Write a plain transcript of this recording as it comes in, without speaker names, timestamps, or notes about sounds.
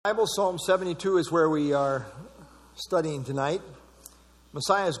Bible, Psalm 72 is where we are studying tonight.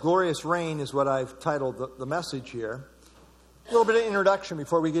 Messiah's Glorious Reign is what I've titled the message here. A little bit of introduction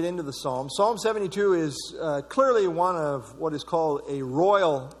before we get into the Psalm. Psalm 72 is clearly one of what is called a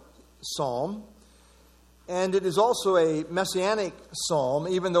royal psalm. And it is also a messianic psalm,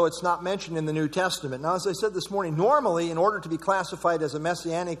 even though it's not mentioned in the New Testament. Now, as I said this morning, normally, in order to be classified as a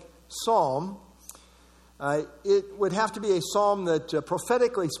messianic psalm, it would have to be a psalm that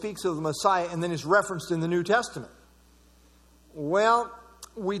prophetically speaks of the Messiah and then is referenced in the New Testament. Well,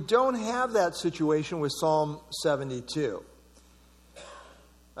 we don't have that situation with Psalm 72.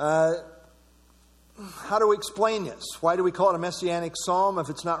 How do we explain this? Why do we call it a messianic psalm if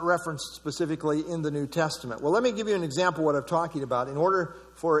it's not referenced specifically in the New Testament? Well, let me give you an example of what I'm talking about. In order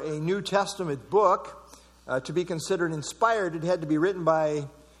for a New Testament book to be considered inspired, it had to be written by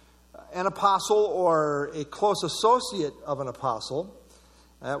an apostle or a close associate of an apostle.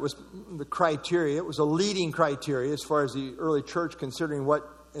 That was the criteria. It was a leading criteria as far as the early church considering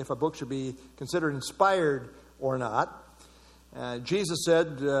if a book should be considered inspired or not. Jesus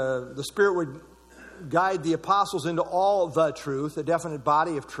said the Spirit would guide the apostles into all the truth, a definite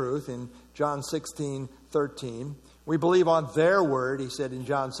body of truth in John 16:13. We believe on their word, he said in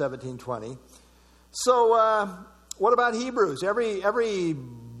John 17:20. So what about Hebrews? Every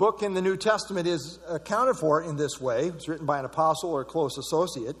book in the New Testament is accounted for in this way. It's written by an apostle or a close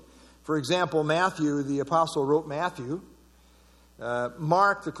associate. For example, Matthew, the apostle, wrote Matthew.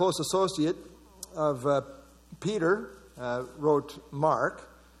 Mark, the close associate of Peter, wrote Mark.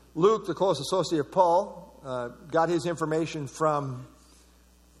 Luke, the close associate of Paul, got his information from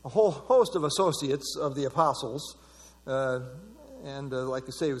a whole host of associates of the apostles. And like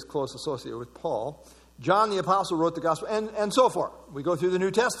I say, he was close associate with Paul. John the apostle wrote the gospel, and so forth. We go through the New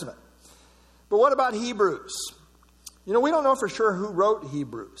Testament. But what about Hebrews? You know, we don't know for sure who wrote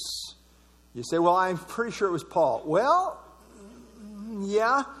Hebrews. You say, well, I'm pretty sure it was Paul. Well,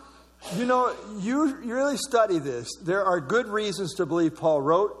 yeah. You know, you really study this. There are good reasons to believe Paul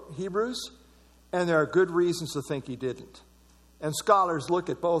wrote Hebrews, and there are good reasons to think he didn't. And scholars look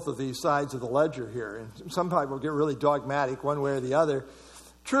at both of these sides of the ledger here. And some people get really dogmatic one way or the other.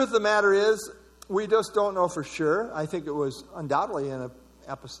 Truth of the matter is, we just don't know for sure. I think it was undoubtedly an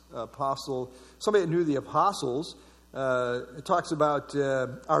apostle, somebody that knew the apostles. It talks about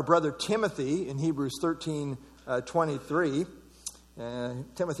our brother Timothy in Hebrews 13:23.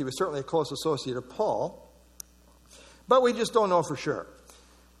 Timothy was certainly a close associate of Paul. But we just don't know for sure.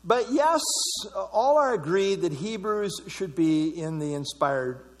 But yes, all are agreed that Hebrews should be in the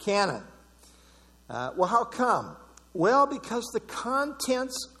inspired canon. Well, how come? Well, because the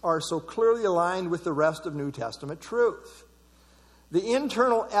contents are so clearly aligned with the rest of New Testament truth. The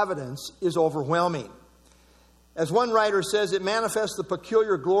internal evidence is overwhelming. As one writer says, it manifests the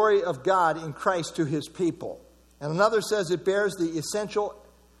peculiar glory of God in Christ to his people. And another says it bears the essential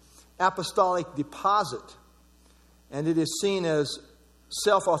apostolic deposit. And it is seen as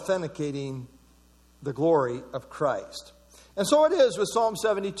self-authenticating the glory of Christ. And so it is with Psalm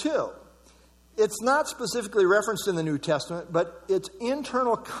 72. It's not specifically referenced in the New Testament, but its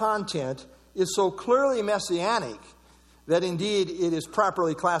internal content is so clearly messianic that indeed it is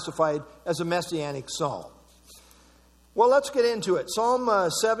properly classified as a messianic psalm. Well, let's get into it. Psalm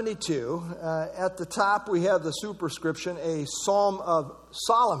 72, at the top we have the superscription, a Psalm of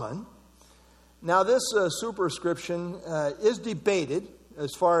Solomon. Now this superscription is debated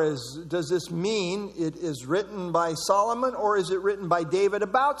as far as, does this mean it is written by Solomon or is it written by David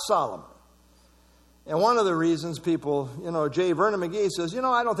about Solomon? And one of the reasons people, J. Vernon McGee says,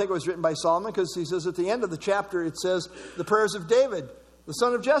 I don't think it was written by Solomon because he says at the end of the chapter it says the prayers of David, the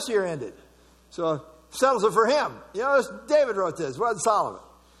son of Jesse, are ended. So settles it for him. David wrote this, what did Solomon?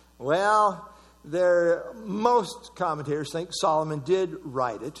 Well, most commentators think Solomon did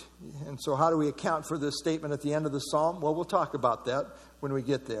write it. And so how do we account for this statement at the end of the psalm? Well, we'll talk about that when we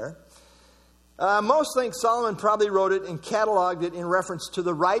get there. Most think Solomon probably wrote it and cataloged it in reference to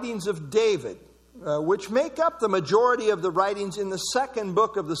the writings of David, which make up the majority of the writings in the second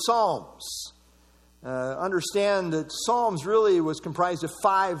book of the Psalms. Understand that Psalms really was comprised of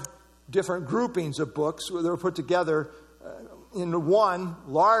 5 different groupings of books that were put together in one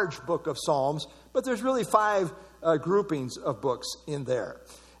large book of Psalms, but there's really 5 groupings of books in there.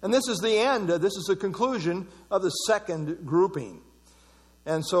 And this is the end, this is the conclusion of the second grouping.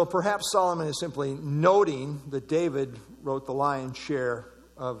 And so perhaps Solomon is simply noting that David wrote the lion's share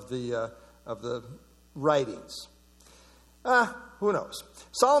of the writings. Who knows?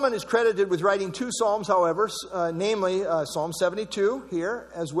 Solomon is credited with writing 2 psalms, however, namely Psalm 72 here,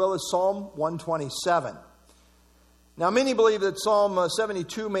 as well as Psalm 127. Now, many believe that Psalm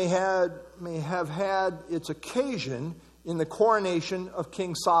 72 may have had its occasion in the coronation of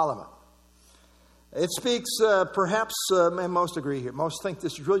King Solomon. It speaks, and most agree here, most think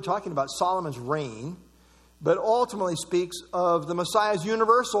this is really talking about Solomon's reign, but ultimately speaks of the Messiah's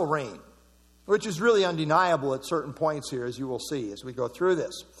universal reign, which is really undeniable at certain points here, as you will see as we go through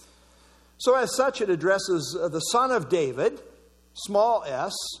this. So as such, it addresses the son of David, small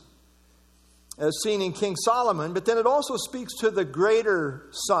s, as seen in King Solomon, but then it also speaks to the greater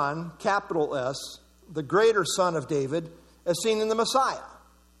son, capital S, the greater son of David, as seen in the Messiah.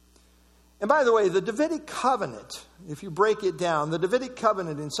 And by the way, the Davidic covenant, if you break it down, the Davidic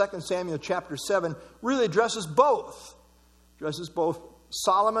covenant in 2 Samuel chapter 7 really addresses both. Addresses both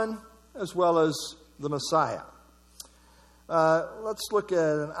Solomon as well as the Messiah. Let's look at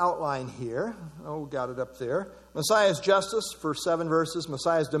an outline here. Oh, got it up there. Messiah's justice for 7 verses.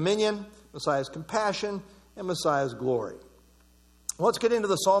 Messiah's dominion, Messiah's compassion, and Messiah's glory. Let's get into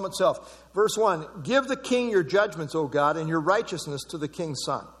the psalm itself. Verse 1, give the king your judgments, O God, and your righteousness to the king's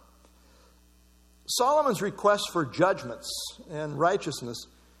son. Solomon's request for judgments and righteousness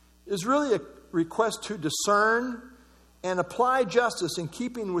is really a request to discern and apply justice in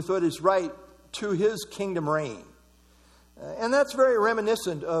keeping with what is right to his kingdom reign. And that's very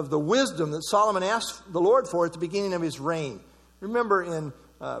reminiscent of the wisdom that Solomon asked the Lord for at the beginning of his reign. Remember in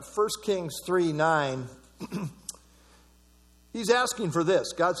 1 Kings 3:9, he's asking for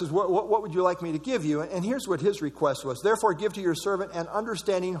this. God says, what would you like me to give you? And here's what his request was. Therefore give to your servant an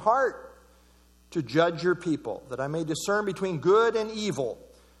understanding heart to judge your people, that I may discern between good and evil.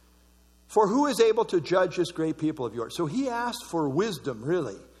 For who is able to judge this great people of yours? So he asked for wisdom,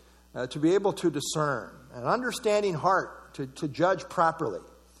 really, to be able to discern, an understanding heart to judge properly.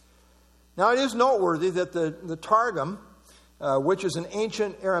 Now, it is noteworthy that the Targum, which is an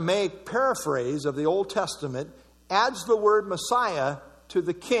ancient Aramaic paraphrase of the Old Testament, adds the word Messiah to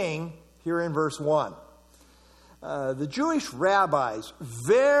the king here in verse 1. The Jewish rabbis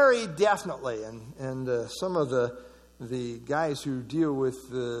very definitely, and some of the guys who deal with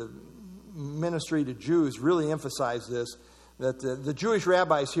the ministry to Jews really emphasize this, that the Jewish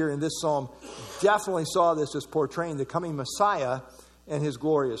rabbis here in this psalm definitely saw this as portraying the coming Messiah and his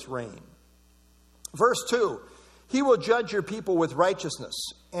glorious reign. Verse 2, he will judge your people with righteousness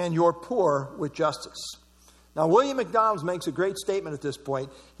and your poor with justice. Now, William MacDonald makes a great statement at this point.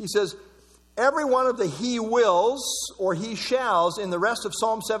 He says, every one of the he wills or he shalls in the rest of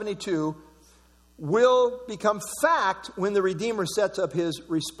Psalm 72 will become fact when the Redeemer sets up his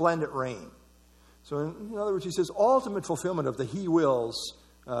resplendent reign. So in other words, he says ultimate fulfillment of the he wills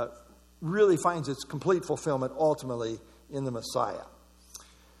really finds its complete fulfillment ultimately in the Messiah.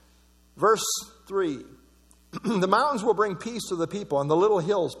 Verse 3, the mountains will bring peace to the people and the little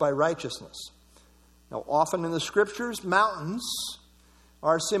hills by righteousness. Now often in the scriptures, mountains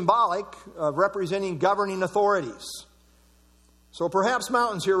are symbolic of representing governing authorities. So perhaps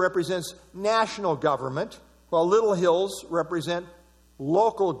mountains here represents national government, while little hills represent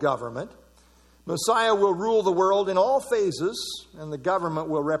local government. Messiah will rule the world in all phases, and the government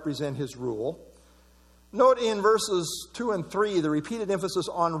will represent his rule. Note in verses 2 and 3 the repeated emphasis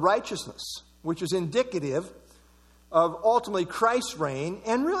on righteousness, which is indicative of ultimately Christ's reign,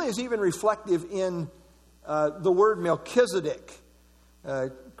 and really is even reflective in the word Melchizedek.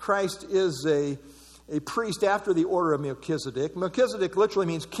 Christ is a priest after the order of Melchizedek. Melchizedek literally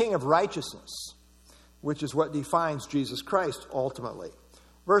means king of righteousness, which is what defines Jesus Christ ultimately.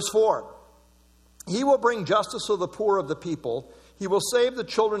 Verse 4, he will bring justice to the poor of the people. He will save the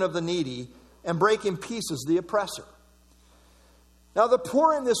children of the needy and break in pieces the oppressor. Now, the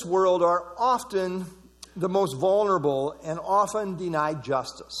poor in this world are often the most vulnerable and often denied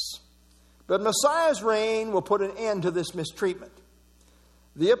justice. But Messiah's reign will put an end to this mistreatment.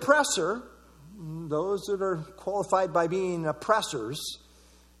 The oppressor, those that are qualified by being oppressors,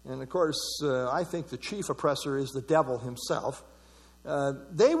 and of course, I think the chief oppressor is the devil himself,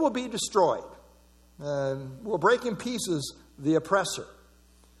 they will be destroyed. Will break in pieces the oppressor.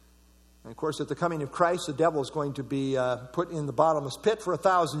 And of course, at the coming of Christ, the devil is going to be put in the bottomless pit for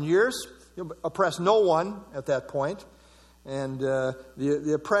 1,000 years. He'll oppress no one at that point. And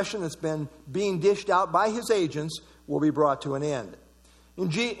the oppression that's been being dished out by his agents will be brought to an end.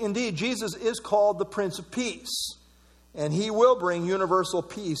 Indeed, Jesus is called the Prince of Peace, and he will bring universal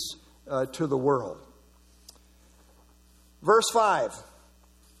peace to the world. Verse 5,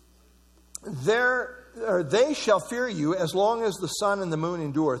 they shall fear you as long as the sun and the moon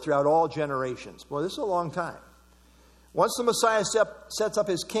endure throughout all generations. Boy, this is a long time. Once the Messiah sets up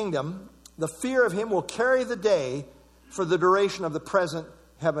his kingdom, the fear of him will carry the day for the duration of the present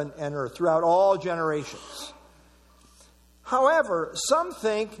heaven and earth, throughout all generations. However, some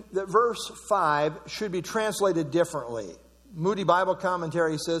think that verse 5 should be translated differently. Moody Bible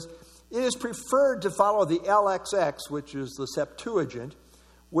Commentary says, it is preferred to follow the LXX, which is the Septuagint,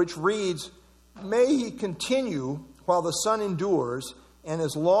 which reads, may he continue while the sun endures, and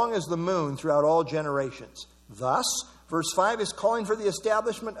as long as the moon throughout all generations. Thus, verse 5 is calling for the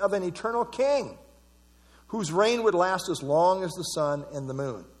establishment of an eternal king, whose reign would last as long as the sun and the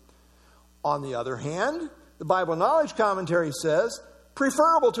moon. On the other hand, the Bible Knowledge Commentary says,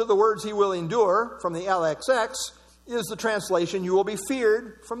 preferable to the words he will endure from the LXX is the translation, you will be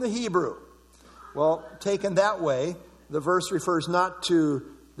feared, from the Hebrew. Well, taken that way, the verse refers not to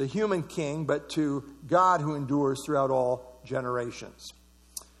the human king, but to God who endures throughout all generations.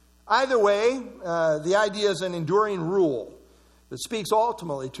 Either way, the idea is an enduring rule that speaks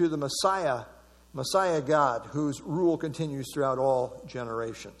ultimately to the Messiah God, whose rule continues throughout all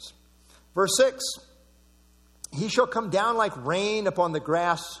generations. Verse 6, he shall come down like rain upon the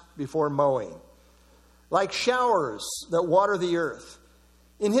grass before mowing, like showers that water the earth.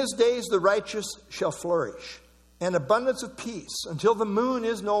 In his days the righteous shall flourish, and abundance of peace until the moon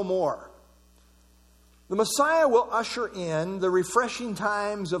is no more. The Messiah will usher in the refreshing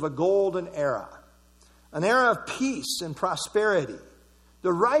times of a golden era, an era of peace and prosperity.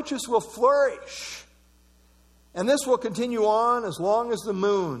 The righteous will flourish, and this will continue on as long as the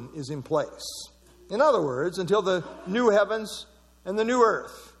moon is in place. In other words, until the new heavens and the new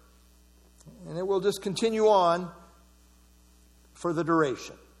earth. And it will just continue on for the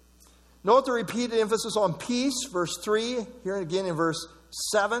duration. Note the repeated emphasis on peace, verse 3, here again in verse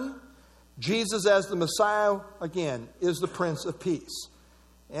 7. Jesus as the Messiah, again, is the Prince of Peace.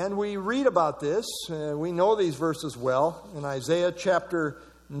 And we read about this, we know these verses well, in Isaiah chapter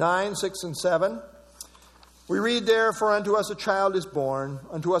 9, 6, and 7. We read there, for unto us a child is born,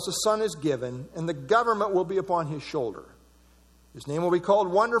 unto us a son is given, and the government will be upon his shoulder. His name will be called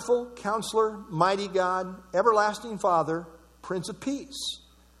Wonderful, Counselor, Mighty God, Everlasting Father, Prince of Peace.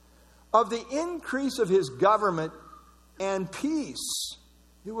 Of the increase of his government and peace,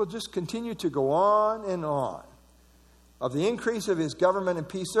 it will just continue to go on and on. Of the increase of his government and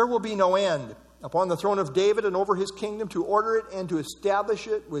peace, there will be no end upon the throne of David and over his kingdom, to order it and to establish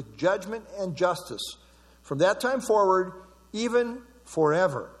it with judgment and justice from that time forward, even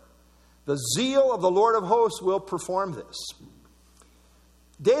forever. The zeal of the Lord of hosts will perform this.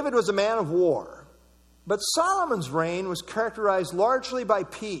 David was a man of war, but Solomon's reign was characterized largely by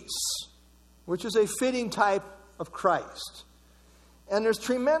peace, which is a fitting type of Christ. And there's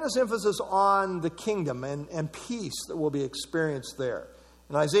tremendous emphasis on the kingdom and peace that will be experienced there.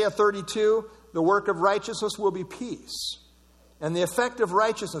 In Isaiah 32, the work of righteousness will be peace, and the effect of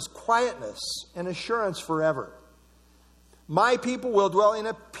righteousness, quietness and assurance forever. My people will dwell in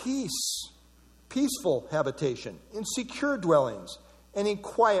a peaceful habitation, in secure dwellings, and in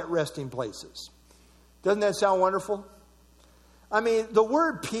quiet resting places. Doesn't that sound wonderful? I mean, the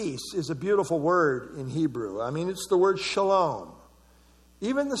word peace is a beautiful word in Hebrew. I mean, it's the word shalom.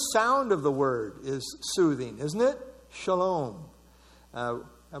 Even the sound of the word is soothing, isn't it? Shalom. I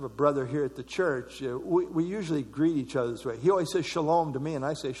have a brother here at the church. We usually greet each other this way. He always says shalom to me, and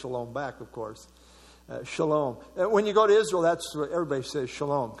I say shalom back, of course. Shalom. When you go to Israel, that's what everybody says,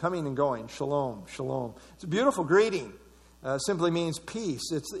 shalom. Coming and going, shalom, shalom. It's a beautiful greeting. Simply means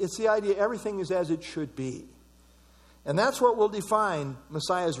peace. It's the idea everything is as it should be. And that's what will define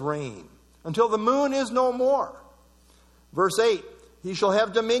Messiah's reign, until the moon is no more. Verse 8, he shall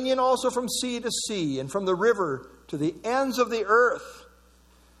have dominion also from sea to sea, and from the river to the ends of the earth.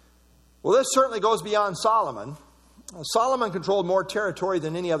 Well, this certainly goes beyond Solomon. Solomon controlled more territory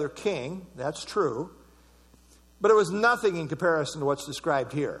than any other king. That's true. But it was nothing in comparison to what's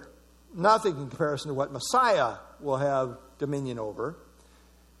described here. Nothing in comparison to what Messiah will have dominion over.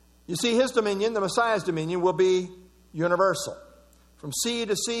 You see, his dominion, the Messiah's dominion, will be universal. From sea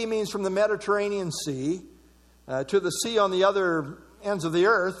to sea means from the Mediterranean Sea to the sea on the other ends of the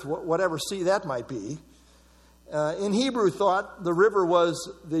earth, whatever sea that might be. In Hebrew thought, the river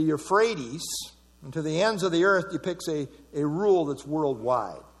was the Euphrates, and to the ends of the earth depicts a rule that's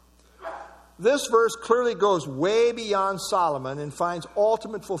worldwide. This verse clearly goes way beyond Solomon and finds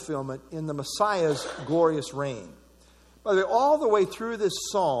ultimate fulfillment in the Messiah's glorious reign. By the way, all the way through this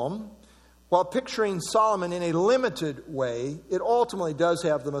psalm, while picturing Solomon in a limited way, it ultimately does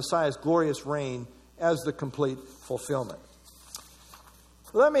have the Messiah's glorious reign as the complete fulfillment.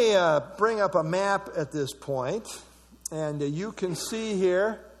 Let me bring up a map at this point, and you can see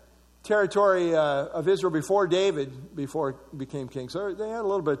here territory of Israel before David, before he became king. So they had a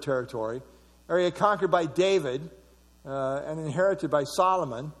little bit of territory. Area conquered by David and inherited by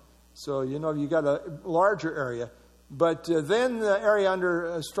Solomon. So, you got a larger area. But then the area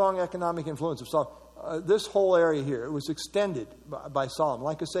under strong economic influence of Solomon, this whole area here, it was extended by Solomon.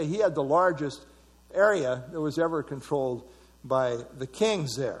 Like I say, he had the largest area that was ever controlled by the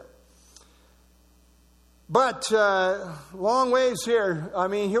kings there. But long ways here. I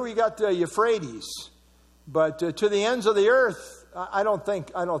mean, here we got the Euphrates. But to the ends of the earth, I don't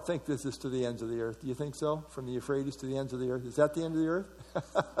think this is to the ends of the earth. Do you think so? From the Euphrates to the ends of the earth? Is that the end of the earth?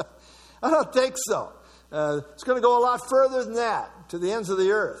 I don't think so. It's going to go a lot further than that, to the ends of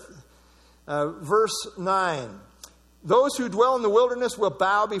the earth. Verse 9. Those who dwell in the wilderness will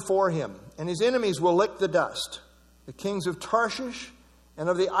bow before him, and his enemies will lick the dust. The kings of Tarshish and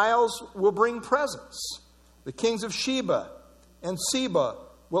of the isles will bring presents. The kings of Sheba and Seba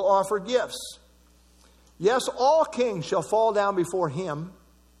will offer gifts. Yes, all kings shall fall down before him.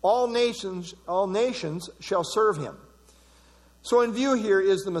 All nations shall serve him. So in view here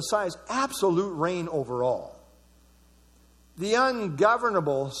is the Messiah's absolute reign over all. The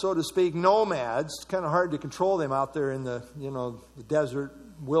ungovernable, so to speak, nomads, it's kind of hard to control them out there in the desert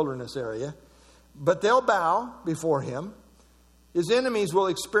wilderness area, but they'll bow before him. His enemies will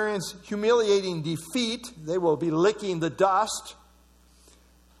experience humiliating defeat. They will be licking the dust.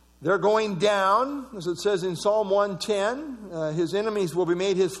 They're going down, as it says in Psalm 110. His enemies will be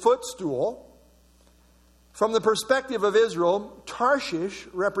made his footstool. From the perspective of Israel, Tarshish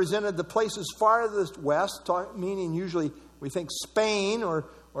represented the places farthest west, meaning usually we think Spain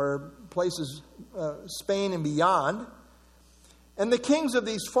or places Spain and beyond. And the kings of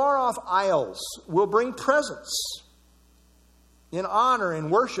these far-off isles will bring presents in honor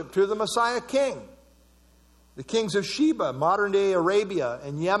and worship to the Messiah King. The kings of Sheba, modern-day Arabia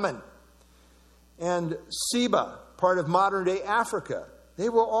and Yemen, and Seba, part of modern-day Africa, they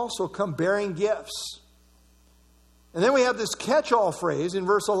will also come bearing gifts. And then we have this catch-all phrase in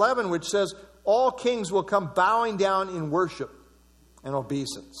verse 11, which says, all kings will come bowing down in worship and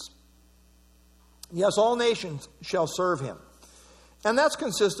obeisance. Yes, all nations shall serve him. And that's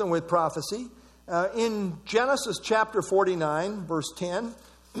consistent with prophecy. In Genesis chapter 49, verse 10,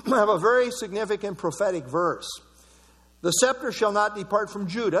 I have a very significant prophetic verse. The scepter shall not depart from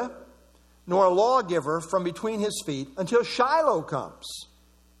Judah, nor a lawgiver from between his feet, until Shiloh comes,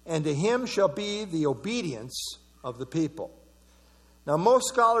 and to him shall be the obedience of the people. Now, most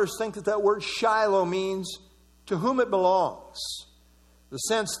scholars think that word Shiloh means to whom it belongs. The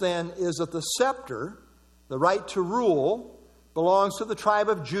sense then is that the scepter, the right to rule, belongs to the tribe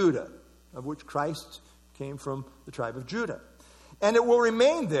of Judah, of which Christ came from the tribe of Judah. And it will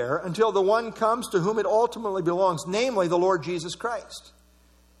remain there until the one comes to whom it ultimately belongs, namely the Lord Jesus Christ.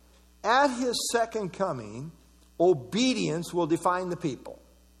 At his second coming, obedience will define the people.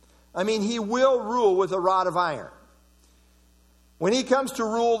 I mean, he will rule with a rod of iron. When he comes to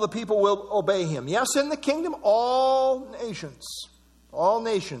rule, the people will obey him. Yes, in the kingdom, all nations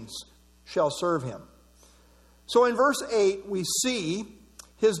shall serve him. So in verse 8, we see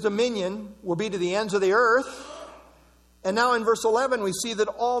his dominion will be to the ends of the earth. And now in verse 11, we see that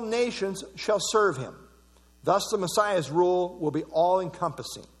all nations shall serve him. Thus the Messiah's rule will be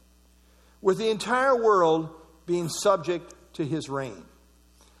all-encompassing, with the entire world being subject to his reign.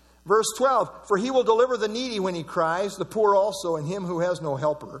 Verse 12, for he will deliver the needy when he cries, the poor also, and him who has no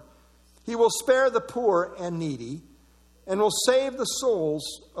helper. He will spare the poor and needy, and will save the souls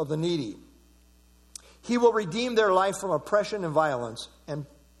of the needy. He will redeem their life from oppression and violence,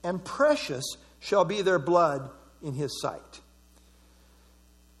 and precious shall be their blood in his sight.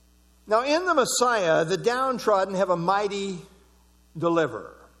 Now in the Messiah, the downtrodden have a mighty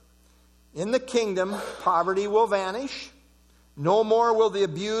deliverer. In the kingdom, poverty will vanish. No more will the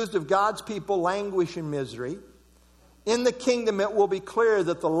abused of God's people languish in misery. In the kingdom, it will be clear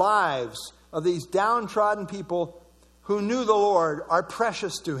that the lives of these downtrodden people who knew the Lord are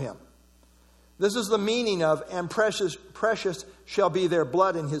precious to him. This is the meaning of, and precious shall be their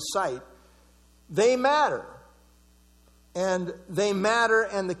blood in his sight. They matter. And they matter,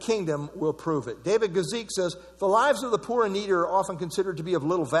 and the kingdom will prove it. David Guzik says, the lives of the poor and needy are often considered to be of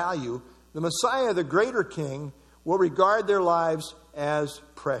little value. The Messiah, the greater king, will regard their lives as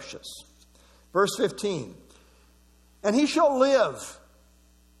precious. Verse 15, and he shall live,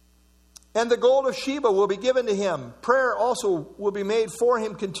 and the gold of Sheba will be given to him. Prayer also will be made for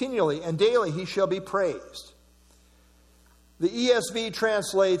him continually, and daily he shall be praised. The ESV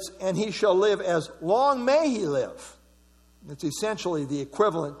translates, and he shall live as long may he live. It's essentially the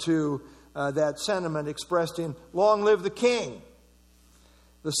equivalent to that sentiment expressed in long live the king.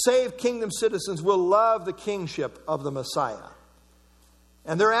 The saved kingdom citizens will love the kingship of the Messiah.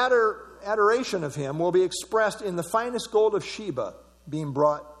 And their adoration of him will be expressed in the finest gold of Sheba being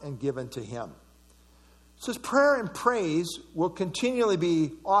brought and given to him. It says prayer and praise will continually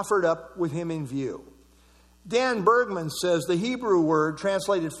be offered up with him in view. Dan Bergman says the Hebrew word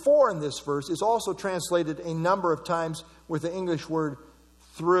translated for in this verse is also translated a number of times with the English word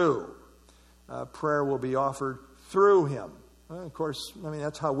through. Prayer will be offered through him. Of course,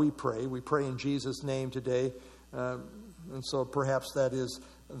 that's how we pray. We pray in Jesus' name today. And so perhaps that is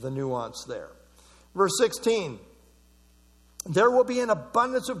the nuance there. Verse 16. There will be an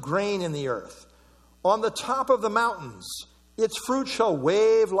abundance of grain in the earth. On the top of the mountains, its fruit shall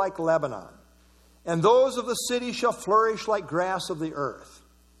wave like Lebanon, and those of the city shall flourish like grass of the earth.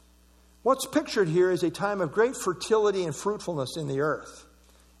 What's pictured here is a time of great fertility and fruitfulness in the earth.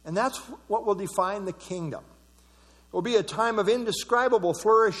 And that's what will define the kingdom. It will be a time of indescribable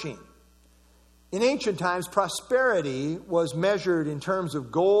flourishing. In ancient times, prosperity was measured in terms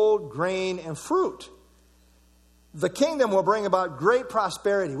of gold, grain, and fruit. The kingdom will bring about great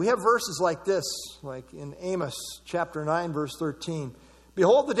prosperity. We have verses like this, like in Amos chapter 9, verse 13.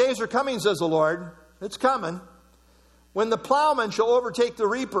 Behold, the days are coming, says the Lord. It's coming. When the plowman shall overtake the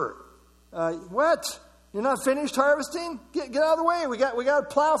reaper. What? You're not finished harvesting? Get out of the way. We got to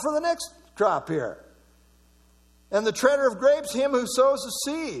plow for the next crop here. And the treader of grapes, him who sows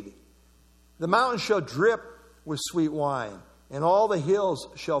the seed. The mountains shall drip with sweet wine, and all the hills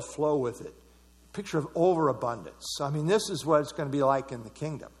shall flow with it. Picture of overabundance. This is what it's going to be like in the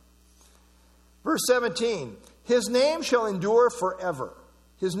kingdom. Verse 17. His name shall endure forever.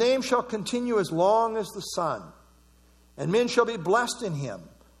 His name shall continue as long as the sun. And men shall be blessed in him.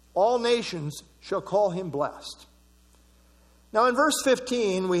 All nations shall call him blessed. Now in verse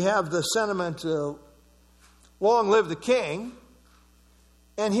 15 we have the sentiment, long live the king.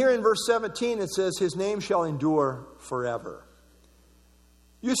 And here in verse 17 it says, his name shall endure forever.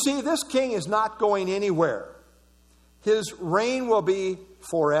 You see, this king is not going anywhere. His reign will be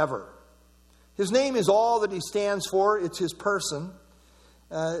forever. His name is all that he stands for. It's his person.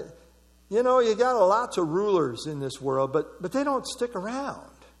 You got a lot of rulers in this world, but they don't stick around,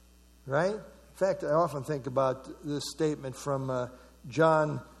 right? In fact, I often think about this statement from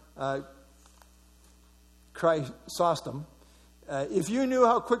John Chrysostom. If you knew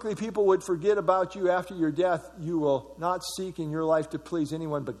how quickly people would forget about you after your death, you will not seek in your life to please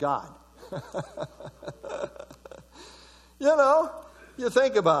anyone but God. You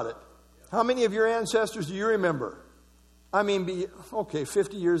think about it. How many of your ancestors do you remember?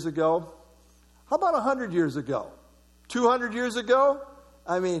 50 years ago. How about 100 years ago? 200 years ago?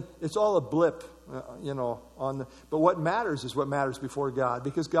 It's all a blip, but what matters is what matters before God,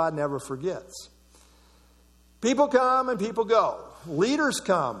 because God never forgets. People come and people go. Leaders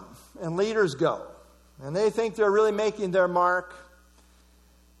come and leaders go. And they think they're really making their mark.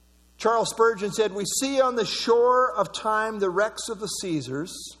 Charles Spurgeon said, we see on the shore of time the wrecks of the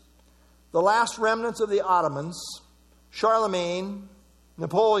Caesars, the last remnants of the Ottomans, Charlemagne,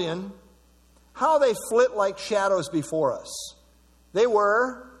 Napoleon, how they flit like shadows before us. They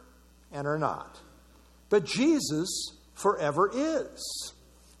were and are not. But Jesus forever is.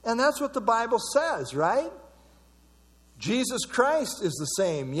 And that's what the Bible says, right? Jesus Christ is the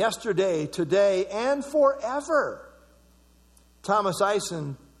same yesterday, today, and forever. Thomas Ice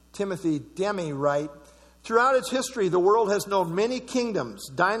and Timothy Demi write, throughout its history, the world has known many kingdoms,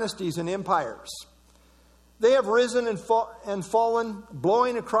 dynasties, and empires. They have risen and fallen,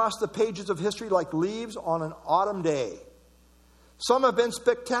 blowing across the pages of history like leaves on an autumn day. Some have been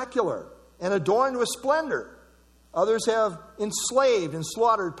spectacular and adorned with splendor. Others have enslaved and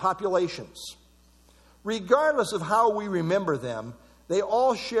slaughtered populations. Regardless of how we remember them, they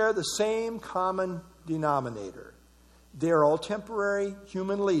all share the same common denominator. They are all temporary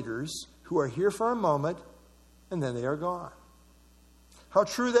human leaders who are here for a moment and then they are gone. How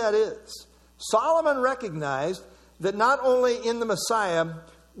true that is. Solomon recognized that not only in the Messiah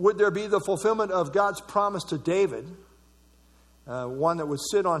would there be the fulfillment of God's promise to David, one that would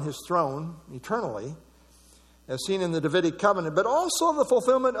sit on his throne eternally, as seen in the Davidic covenant, but also the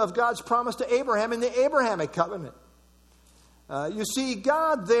fulfillment of God's promise to Abraham in the Abrahamic covenant. You see,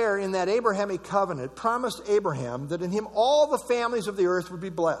 God there in that Abrahamic covenant promised Abraham that in him all the families of the earth would be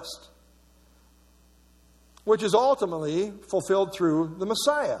blessed, which is ultimately fulfilled through the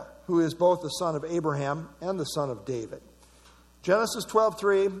Messiah, who is both the son of Abraham and the son of David. Genesis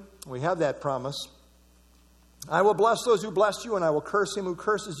 12:3, we have that promise. I will bless those who bless you, and I will curse him who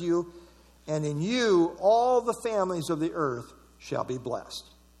curses you, and in you all the families of the earth shall be blessed.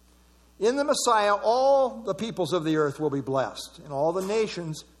 In the Messiah, all the peoples of the earth will be blessed, and all the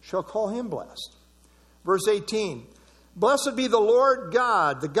nations shall call him blessed. Verse 18, blessed be the Lord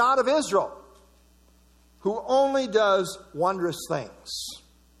God, the God of Israel, who only does wondrous things.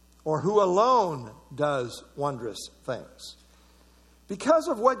 or who alone does wondrous things. Because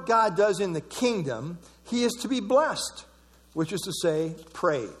of what God does in the kingdom, he is to be blessed, which is to say,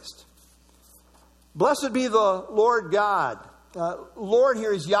 praised. Blessed be the Lord God. Lord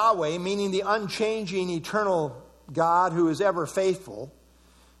here is Yahweh, meaning the unchanging, eternal God who is ever faithful.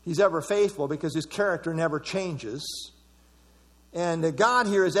 He's ever faithful because his character never changes. And God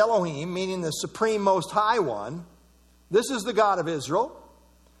here is Elohim, meaning the supreme most high one. This is the God of Israel.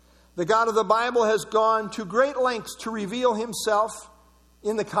 The God of the Bible has gone to great lengths to reveal himself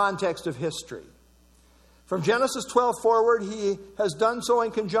in the context of history. From Genesis 12 forward, he has done so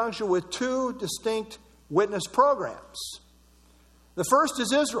in conjunction with two distinct witness programs. The first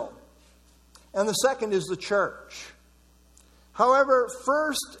is Israel, and the second is the church. However,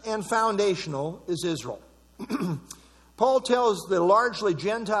 first and foundational is Israel. Paul tells the largely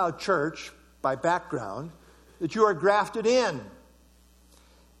Gentile church, by background, that you are grafted in,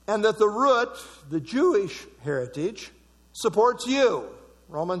 and that the root, the Jewish heritage, supports you.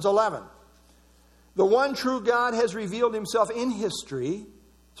 Romans 11. The one true God has revealed himself in history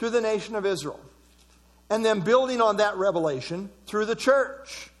through the nation of Israel, and then building on that revelation through the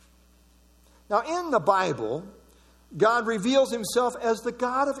church. Now, in the Bible, God reveals himself as the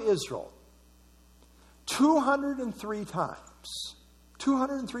God of Israel 203 times.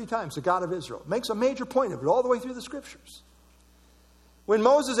 203 times the God of Israel. Makes a major point of it all the way through the Scriptures. When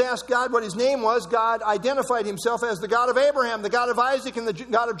Moses asked God what his name was, God identified himself as the God of Abraham, the God of Isaac, and the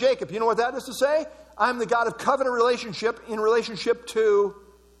God of Jacob. You know what that is to say? I'm the God of covenant relationship in relationship to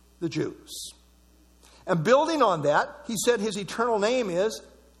the Jews. And building on that, he said his eternal name is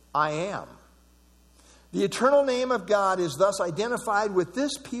I am. The eternal name of God is thus identified with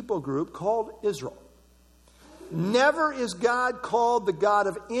this people group called Israel. Never is God called the God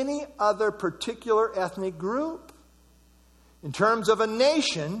of any other particular ethnic group. In terms of a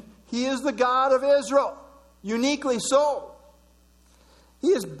nation, he is the God of Israel, uniquely so. He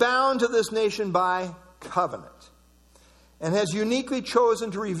is bound to this nation by covenant and has uniquely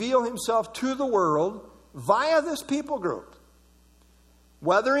chosen to reveal himself to the world via this people group.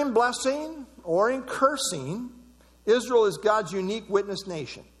 Whether in blessing or in cursing, Israel is God's unique witness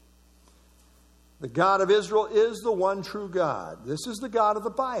nation. The God of Israel is the one true God. This is the God of the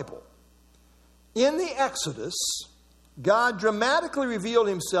Bible. In the Exodus, God dramatically revealed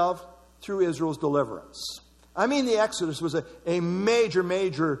himself through Israel's deliverance. I mean, the Exodus was a major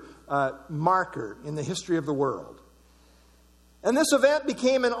marker in the history of the world. And this event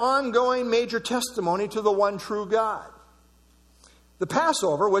became an ongoing major testimony to the one true God. The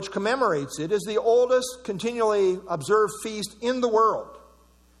Passover, which commemorates it, is the oldest continually observed feast in the world,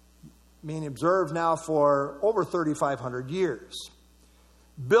 being observed now for over 3,500 years.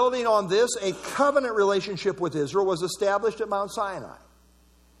 Building on this, a covenant relationship with Israel was established at Mount Sinai.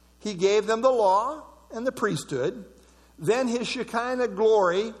 He gave them the law and the priesthood. Then his Shekinah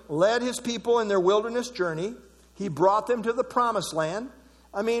glory led his people in their wilderness journey. He brought them to the promised land.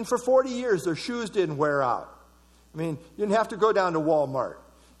 I mean, for 40 years, their shoes didn't wear out. I mean, you didn't have to go down to Walmart.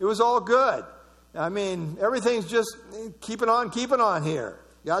 It was all good. I mean, everything's just keeping on here.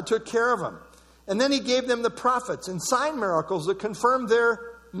 God took care of them. And then he gave them the prophets and sign miracles that confirmed their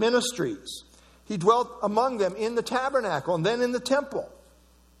ministries. He dwelt among them in the tabernacle and then in the temple.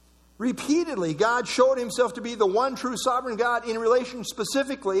 Repeatedly, God showed himself to be the one true sovereign God in relation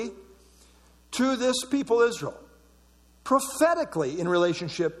specifically to this people Israel. Prophetically in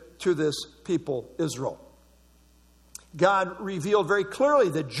relationship to this people Israel. God revealed very clearly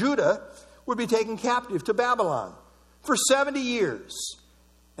that Judah would be taken captive to Babylon for 70 years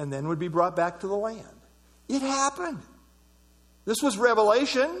and then would be brought back to the land. It happened. This was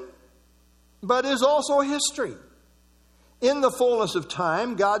revelation, but is also history. In the fullness of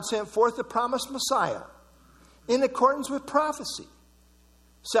time, God sent forth the promised Messiah in accordance with prophecy.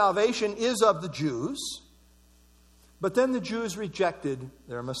 Salvation is of the Jews, but then the Jews rejected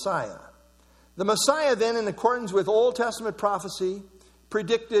their Messiah. The Messiah then, in accordance with Old Testament prophecy,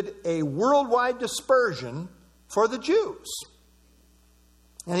 predicted a worldwide dispersion for the Jews.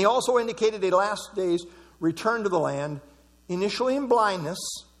 And he also indicated a last days return to the land, initially in blindness,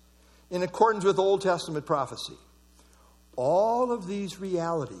 in accordance with Old Testament prophecy. All of these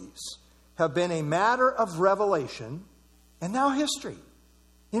realities have been a matter of revelation and now history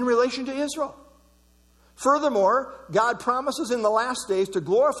in relation to Israel. Furthermore, God promises in the last days to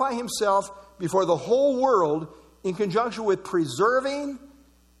glorify himself before the whole world in conjunction with preserving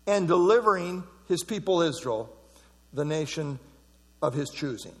and delivering his people Israel, the nation of his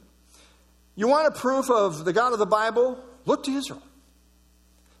choosing. You want a proof of the God of the Bible? Look to Israel.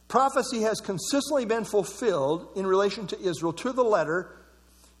 Prophecy has consistently been fulfilled in relation to Israel to the letter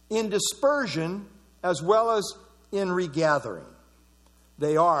in dispersion as well as in regathering.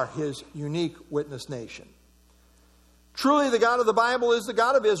 They are his unique witness nation. Truly, the God of the Bible is the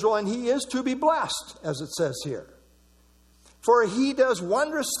God of Israel, and he is to be blessed, as it says here. For he does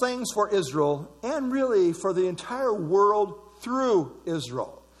wondrous things for Israel, and really for the entire world through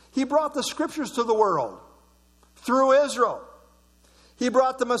Israel. He brought the scriptures to the world through Israel. He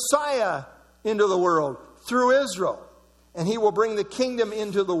brought the Messiah into the world through Israel. And he will bring the kingdom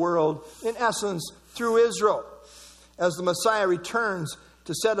into the world, in essence, through Israel, as the Messiah returns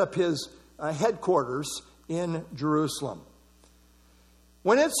to set up his headquarters in Jerusalem.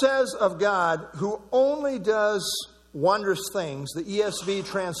 When it says of God, who only does wondrous things, the ESV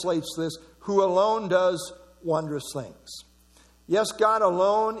translates this, who alone does wondrous things. Yes, God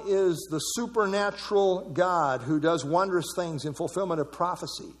alone is the supernatural God who does wondrous things in fulfillment of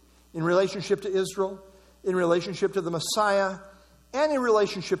prophecy, in relationship to Israel, in relationship to the Messiah, and in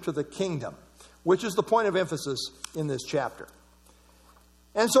relationship to the kingdom, which is the point of emphasis in this chapter.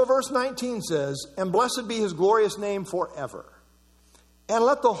 And so verse 19 says, and blessed be his glorious name forever. And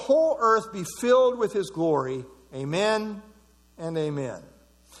let the whole earth be filled with his glory. Amen and amen.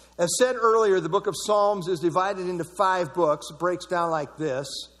 As said earlier, the book of Psalms is divided into 5 books. It breaks down like this.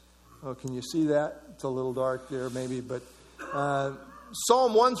 Oh, can you see that? It's a little dark there maybe, but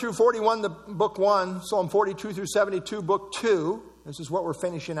Psalm 1 through 41, the book 1. Psalm 42 through 72, book 2. This is what we're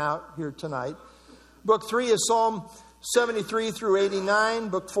finishing out here tonight. Book 3 is Psalm 73 through 89.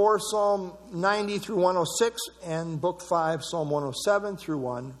 Book 4, Psalm 90 through 106. And book 5, Psalm 107 through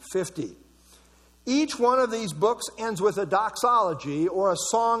 150. Each one of these books ends with a doxology or a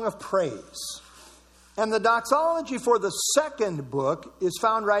song of praise. And the doxology for the second book is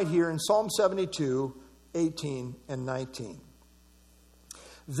found right here in Psalm 72, 18 and 19.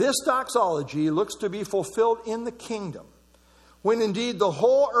 This doxology looks to be fulfilled in the kingdom, when indeed the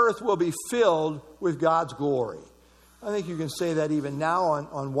whole earth will be filled with God's glory. I think you can say that even now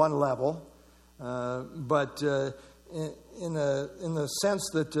on one level, but in the sense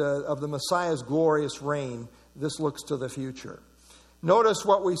that of the Messiah's glorious reign, this looks to the future. Notice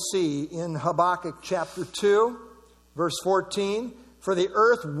what we see in Habakkuk chapter 2, verse 14. For the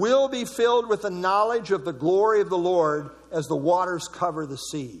earth will be filled with the knowledge of the glory of the Lord as the waters cover the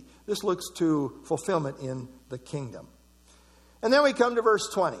sea. This looks to fulfillment in the kingdom. And then we come to verse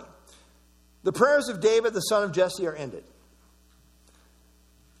 20. The prayers of David, the son of Jesse, are ended.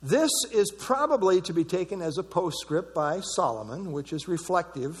 This is probably to be taken as a postscript by Solomon, which is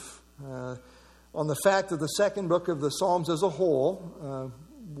reflective on the fact that the second book of the Psalms as a whole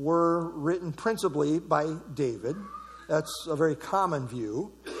were written principally by David. That's a very common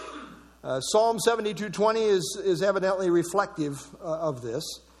view. Psalm 72:20 is evidently reflective of this.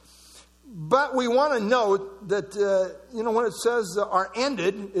 But we want to note that, when it says are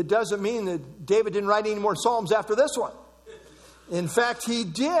ended, it doesn't mean that David didn't write any more Psalms after this one. In fact, he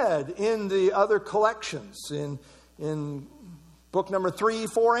did in the other collections, in book number 3,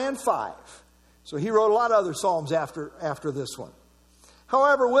 4, and 5. So he wrote a lot of other Psalms after this one.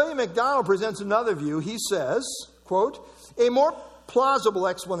 However, William MacDonald presents another view. He says, quote, a more plausible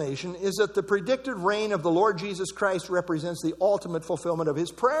explanation is that the predicted reign of the Lord Jesus Christ represents the ultimate fulfillment of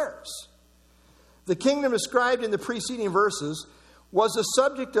his prayers. The kingdom described in the preceding verses was the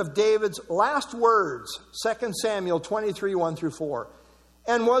subject of David's last words, 2 Samuel 23, 1 through 4,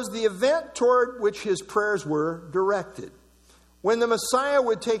 and was the event toward which his prayers were directed. When the Messiah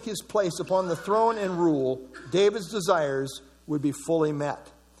would take his place upon the throne and rule, David's desires would be fully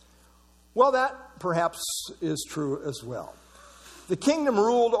met. Well, that perhaps is true as well. The kingdom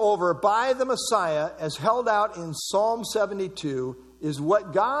ruled over by the Messiah, as held out in Psalm 72, is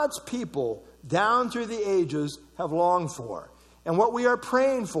what God's people down through the ages have longed for, and what we are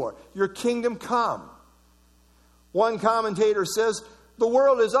praying for. Your kingdom come. One commentator says, the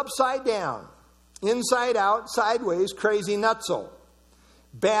world is upside down, inside out, sideways, crazy nutso.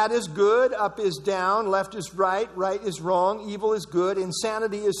 Bad is good, up is down, left is right is wrong, evil is good,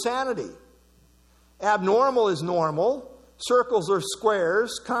 insanity is sanity. Abnormal is normal, circles are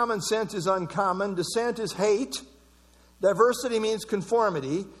squares, common sense is uncommon, dissent is hate, diversity means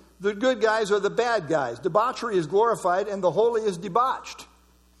conformity, the good guys are the bad guys, debauchery is glorified, and the holy is debauched.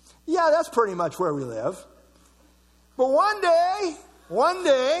 Yeah, that's pretty much where we live. But one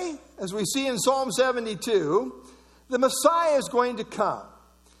day, as we see in Psalm 72, the Messiah is going to come,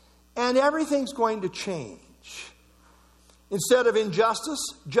 and everything's going to change. Instead of injustice,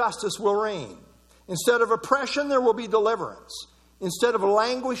 justice will reign. Instead of oppression, there will be deliverance. Instead of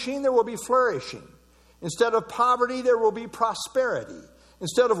languishing, there will be flourishing. Instead of poverty, there will be prosperity.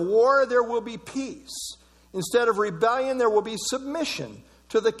 Instead of war, there will be peace. Instead of rebellion, there will be submission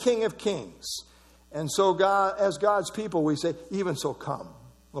to the King of Kings. And so God, as God's people, we say, even so come,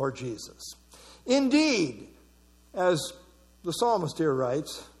 Lord Jesus. Indeed, as the psalmist here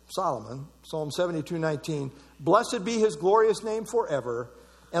writes, Solomon, Psalm 72:19, blessed be his glorious name forever,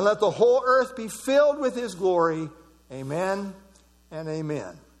 and let the whole earth be filled with his glory. Amen and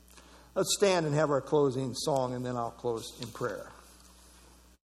amen. Let's stand and have our closing song, and then I'll close in prayer.